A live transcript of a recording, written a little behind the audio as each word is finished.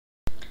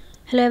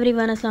Hello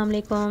everyone, assalamu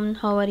alaikum.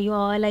 How are you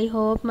all? I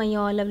hope my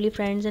all lovely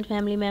friends and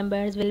family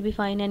members will be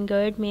fine and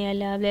good. May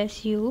Allah bless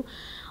you.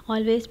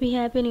 Always be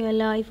happy in your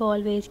life.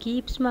 Always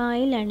keep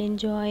smile and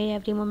enjoy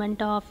every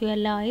moment of your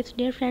life.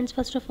 Dear friends,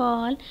 first of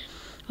all,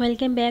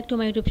 welcome back to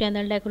my YouTube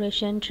channel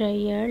Decoration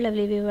Treasure.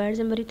 Lovely viewers,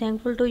 I'm very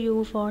thankful to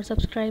you for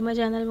subscribing my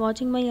channel,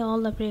 watching my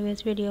all the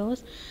previous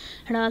videos,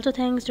 and also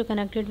thanks to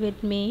connected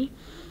with me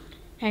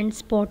and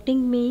supporting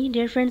me.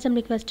 Dear friends, I'm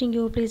requesting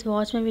you please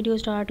watch my video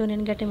start to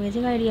and get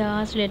amazing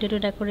ideas related to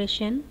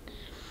decoration.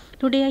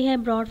 Today I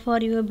have brought for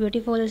you a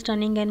beautiful,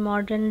 stunning and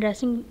modern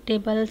dressing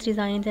tables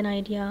designs and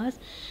ideas.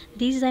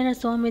 These designs are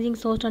so amazing,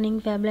 so stunning,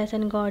 fabulous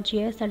and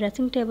gorgeous. The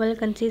dressing table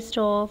consists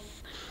of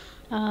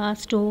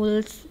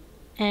stools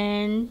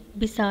and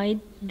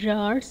beside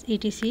drawers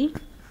etc.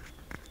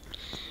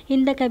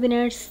 In the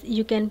cabinets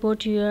you can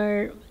put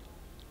your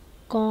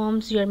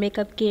combs, your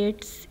makeup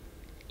kits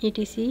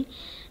etc.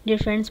 Dear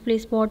friends,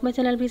 please support my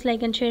channel, please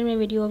like and share my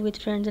video with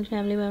friends and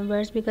family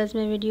members because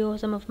my video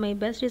some of my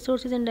best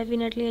resources and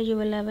definitely you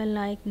will level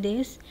like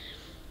this.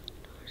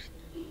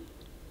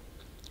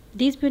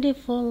 These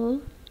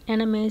beautiful and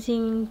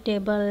amazing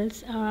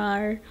tables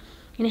are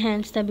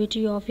enhance the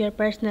beauty of your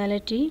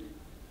personality.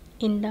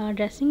 In the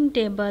dressing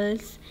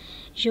tables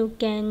you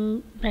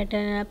can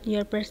brighten up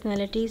your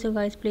personality. So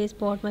guys, please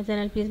support my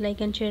channel, please like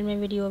and share my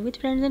video with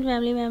friends and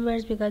family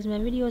members because my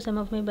video some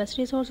of my best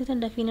resources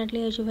and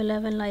definitely you will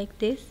level like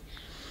this.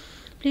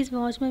 Please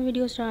watch my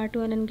video start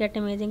to end and get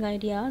amazing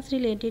ideas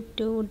related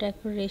to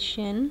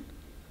decoration.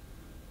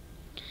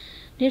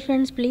 Dear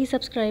friends, please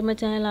subscribe my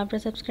channel. After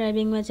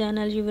subscribing my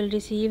channel you will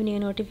receive new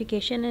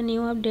notification and new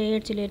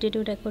updates related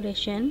to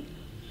decoration.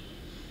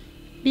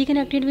 Be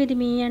connected with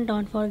me and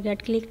don't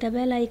forget click the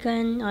bell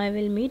icon. I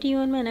will meet you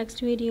in my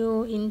next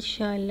video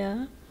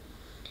inshallah.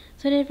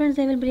 So dear friends,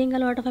 I will bring a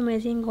lot of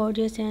amazing,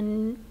 gorgeous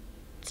and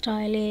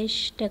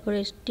stylish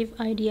decorative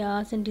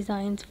ideas and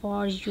designs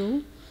for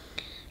you.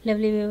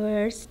 Lovely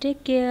viewers,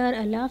 take care.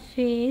 Allah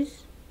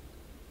Hafiz.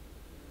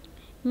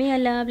 May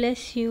Allah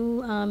bless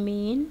you.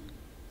 Ameen.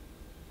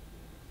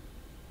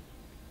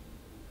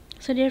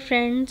 So dear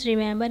friends,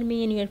 remember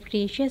me in your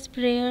precious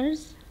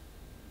prayers.